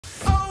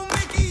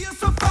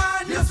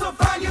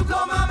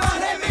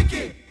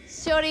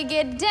shorty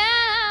get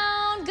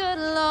down, good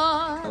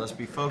Lord. Let's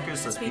be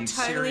focused, let's be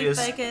totally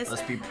serious, focused.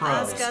 let's be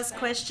pros. Ask us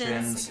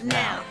questions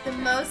now. The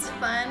most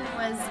fun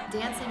was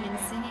dancing and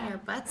singing our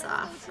butts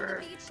off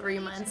for 3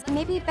 months.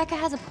 Maybe Becca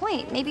has a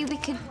point. Maybe we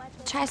could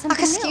try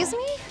something new. Excuse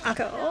me?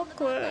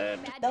 Awkward.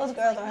 Those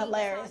girls are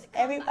hilarious.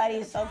 Everybody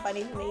is so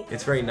funny to me.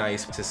 It's very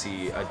nice to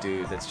see a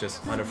dude that's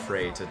just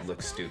unafraid to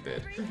look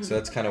stupid. So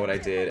that's kind of what I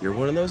did. You're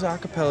one of those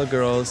acapella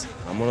girls,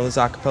 I'm one of those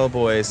acapella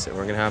boys, and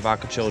we're gonna have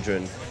aca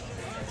children.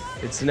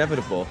 It's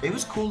inevitable. It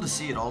was cool to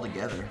see it all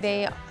together.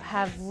 They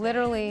have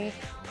literally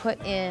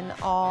put in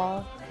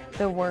all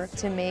the work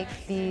to make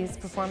these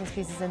performance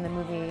pieces in the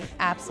movie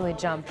absolutely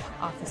jump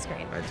off the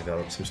screen. I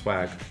developed some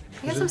swag.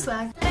 You got some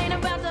swag.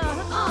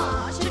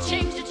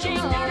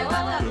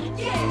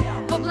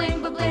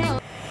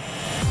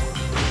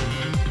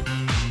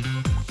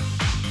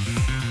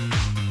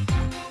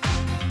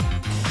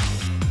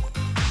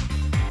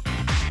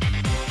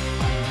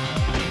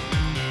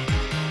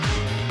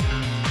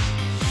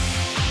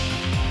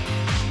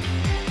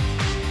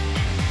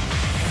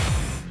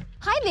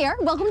 Hi there,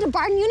 welcome to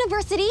Barton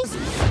University.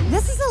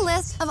 This is a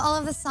list of all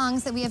of the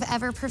songs that we have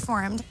ever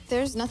performed.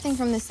 There's nothing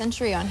from this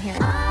century on here.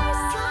 It's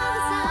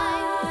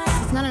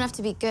not enough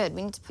to be good,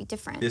 we need to be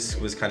different. This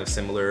was kind of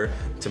similar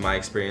to my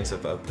experience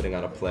of putting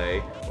on a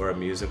play or a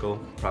musical,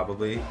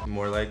 probably,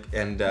 more like.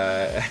 And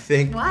I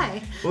think...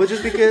 Why? Well,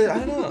 just because,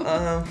 I don't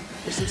know,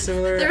 there's some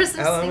similar There was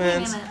some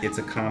elements. singing in it. It's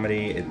a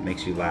comedy, it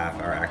makes you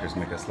laugh, our actors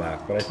make us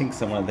laugh. But I think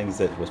one of the things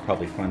that was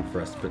probably fun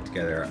for us to put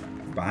together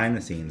behind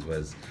the scenes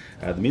was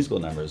the musical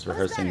numbers,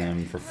 rehearsing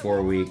them for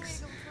 4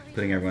 weeks,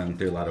 putting everyone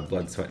through a lot of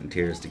blood, sweat, and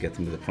tears to get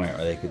them to the point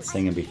where they could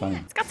sing and be funny.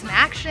 It's got some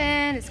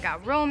action, it's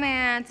got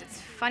romance,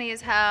 it's funny as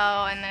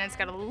hell, and then it's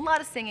got a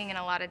lot of singing and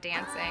a lot of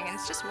dancing, and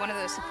it's just one of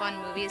those fun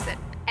movies that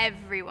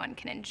everyone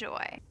can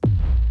enjoy.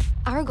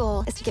 Our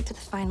goal is to get to the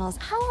finals.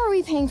 How are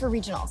we paying for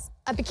regionals?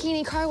 A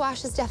bikini car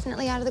wash is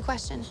definitely out of the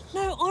question.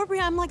 No,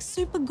 Aubrey, I'm like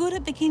super good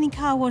at bikini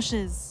car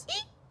washes.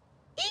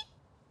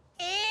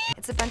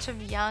 It's a bunch of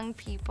young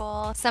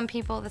people. Some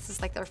people, this is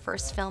like their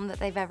first film that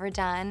they've ever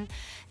done,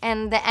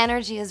 and the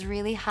energy is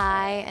really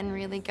high and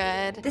really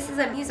good. This is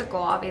a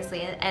musical,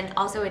 obviously, and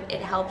also it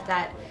helped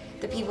that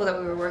the people that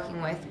we were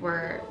working with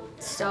were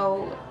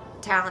so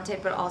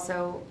talented, but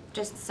also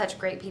just such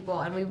great people,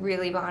 and we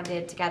really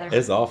bonded together.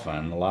 It's all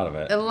fun, a lot of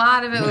it. A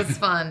lot of it was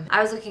fun.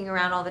 I was looking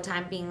around all the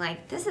time being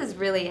like, this is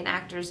really an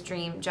actor's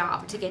dream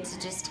job, to get to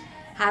just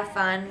have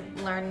fun,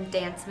 learn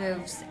dance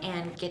moves,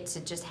 and get to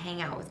just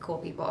hang out with cool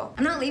people.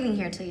 I'm not leaving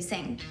here until you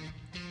sing.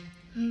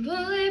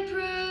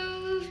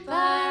 Bulletproof,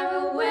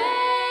 fire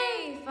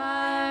away,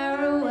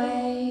 fire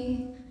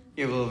away.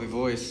 You have a lovely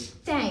voice.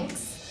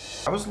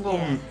 Thanks. I was a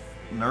little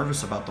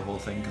nervous about the whole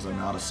thing because I'm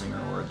not a singer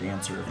or a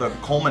dancer. The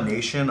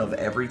culmination of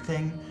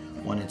everything,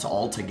 when it's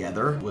all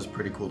together, was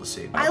pretty cool to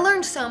see. I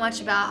learned so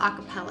much about a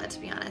cappella, to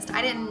be honest.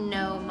 I didn't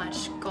know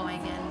much going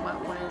in what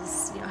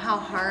was, how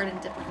hard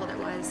and difficult it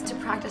was to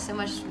practice so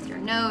much with your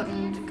note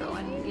and to go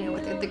and,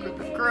 with the group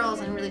of girls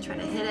and really try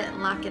to hit it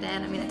and lock it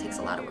in. I mean, it takes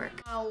a lot of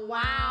work. Oh,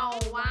 wow,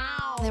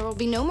 wow. There will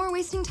be no more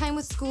wasting time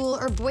with school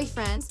or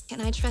boyfriends.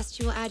 Can I trust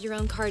you will add your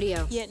own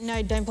cardio? Yeah,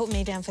 no, don't put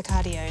me down for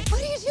cardio.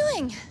 What are you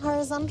doing?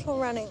 Horizontal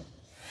running.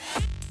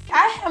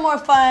 I had more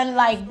fun,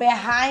 like,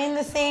 behind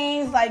the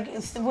scenes, like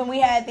when we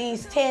had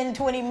these 10,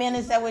 20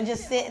 minutes that were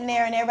just sitting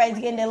there and everybody's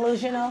getting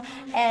delusional,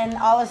 and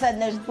all of a sudden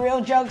there's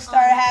real jokes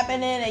start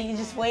happening and you're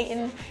just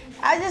waiting.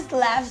 I just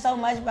laughed so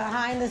much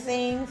behind the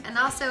scenes. And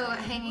also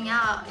hanging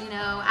out,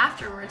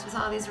 afterwards with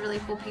all these really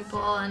cool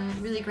people and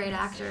really great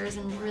actors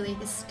and really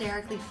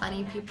hysterically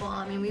funny people.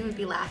 I mean, we would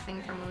be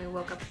laughing from when we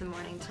woke up in the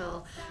morning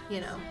till,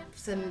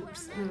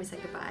 when we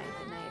said goodbye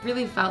at night. It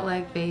really felt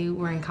like they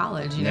were in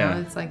college, you Yeah.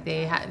 know? It's like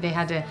they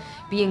had to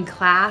be in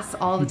class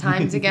all the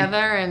time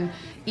together and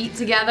eat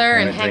together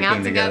and hang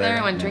out together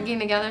and went drinking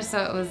together,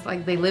 so it was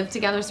like they lived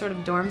together sort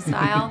of dorm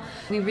style.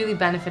 We really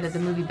benefited, the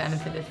movie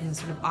benefited from the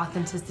sort of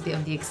authenticity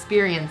of the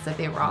experience that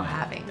they were all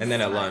having. And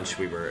then at lunch,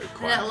 we were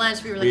quiet. And at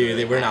lunch, we were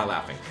like, we're not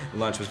laughing.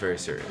 Lunch was very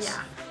serious.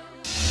 Yeah.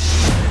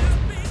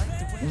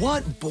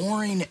 What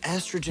boring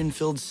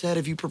estrogen-filled set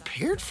have you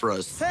prepared for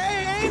us?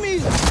 Hey, Amy!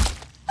 I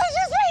was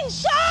just being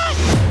shot!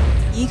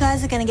 You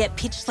guys are gonna get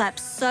pitch slapped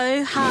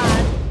so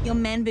hard, your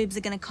man boobs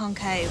are gonna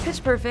concave.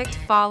 Pitch Perfect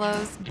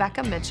follows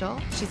Becca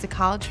Mitchell. She's a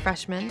college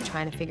freshman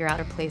trying to figure out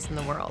her place in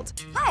the world.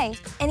 Hi,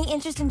 any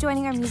interest in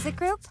joining our music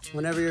group?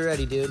 Whenever you're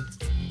ready, dude.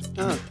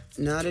 Oh,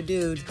 not a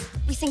dude.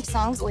 We sing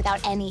songs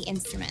without any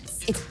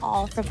instruments. It's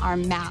all from our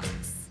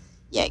mouths.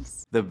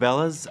 Yikes. The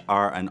Bellas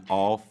are an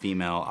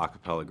all-female a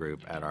cappella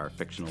group at our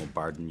fictional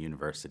Barton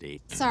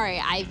University. Sorry,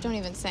 I don't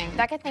even sing.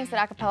 Becca thinks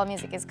that a cappella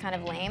music is kind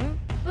of lame.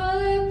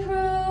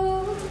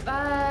 Bulletproof,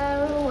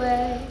 fire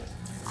away.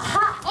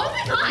 Aha! Oh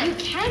my God! You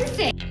can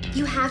sing!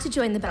 You have to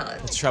join the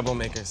Bellas. The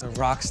Troublemakers, the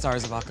rock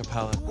stars of a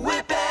cappella.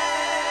 Whip it!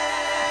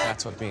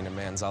 That's what being a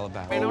man's all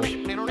about. This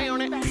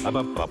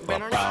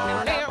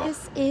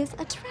is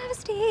a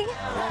travesty.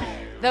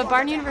 The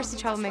Barton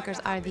University Troublemakers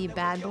are the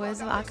bad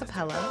boys of a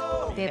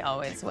cappella. They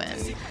always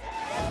win.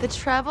 The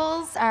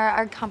trebles are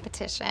our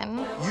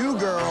competition. You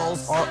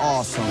girls are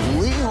awesome.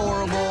 Lee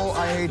Horrible,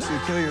 I hate you,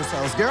 kill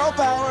yourselves. Girl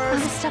power! I'm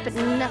gonna stop at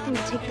nothing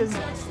to take those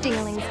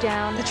dinglings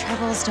down. The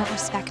trebles don't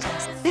respect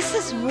us. This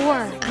is war.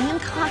 I am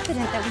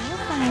confident that we will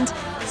find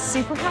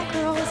super hot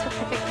girls with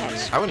perfect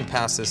pitch. I wouldn't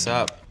pass this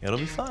up. It'll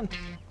be fun.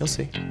 You'll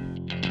see.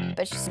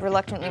 But she's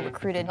reluctantly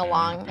recruited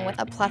along with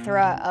a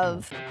plethora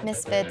of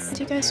misfits.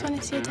 Do you guys want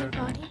to see a dead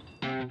body?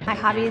 My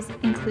hobbies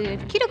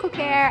include cuticle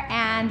care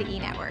and the E!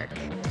 Network.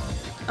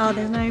 Oh,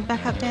 there's no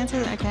backup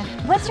dancers? Okay.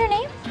 What's your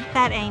name?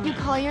 Fat Amy. You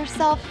call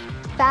yourself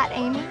Fat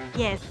Amy?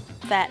 Yes.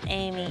 Fat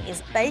Amy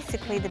is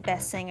basically the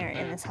best singer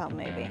in this whole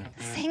movie.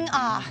 Sing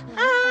ah.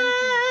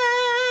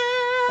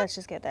 Let's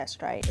just get that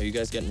straight. Are you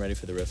guys getting ready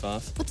for the riff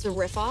off? What's a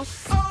riff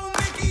off? Oh,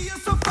 Mickey, you're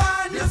so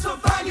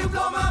fine, you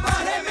blow my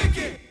mind, hey,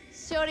 Mickey.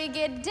 Shorty,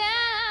 get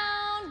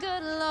down,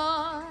 good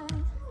Lord.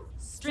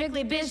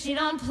 Strictly bitch, you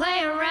don't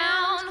play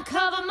around.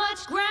 Cover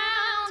much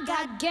ground,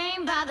 got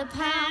game by the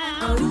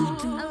pound.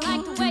 I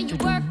like the way you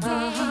work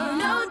it,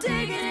 no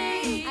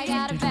diggity. I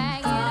gotta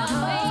bang it up,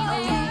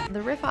 baby.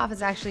 The riff off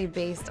is actually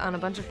based on a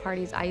bunch of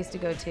parties I used to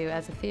go to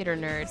as a theater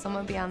nerd.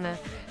 Someone would be on the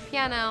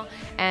piano,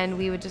 and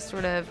we would just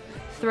sort of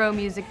throw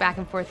music back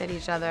and forth at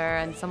each other,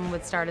 and someone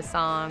would start a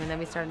song, and then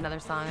we start another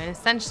song. And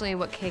essentially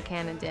what Kay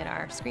Cannon did,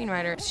 our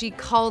screenwriter, she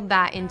culled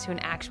that into an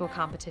actual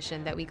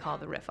competition that we call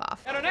the riff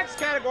off. And our next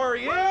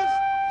category is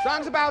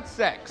songs about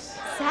sex.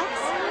 Sex?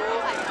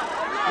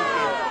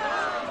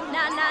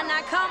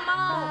 Nah, come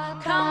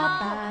on,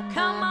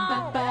 come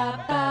on.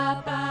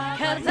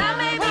 Cause I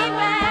may be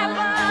bad,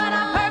 but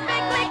I'm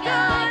perfectly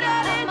good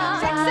at it.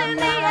 Sex in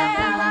the air,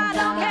 I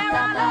don't care,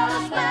 I know the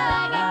smell.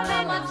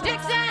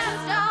 Sticks and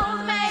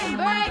stones may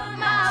break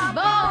my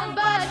bones,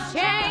 but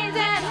chains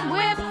and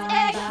whips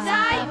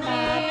excite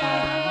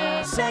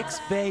me. Sex,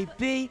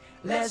 baby,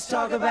 let's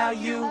talk about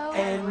you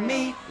and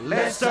me.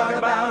 Let's talk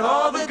about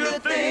all the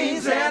good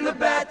things and the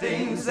bad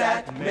things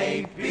that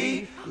may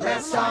be.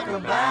 Let's talk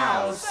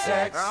about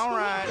sex. All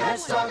right.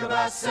 Let's talk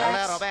about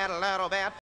sex. A little bit.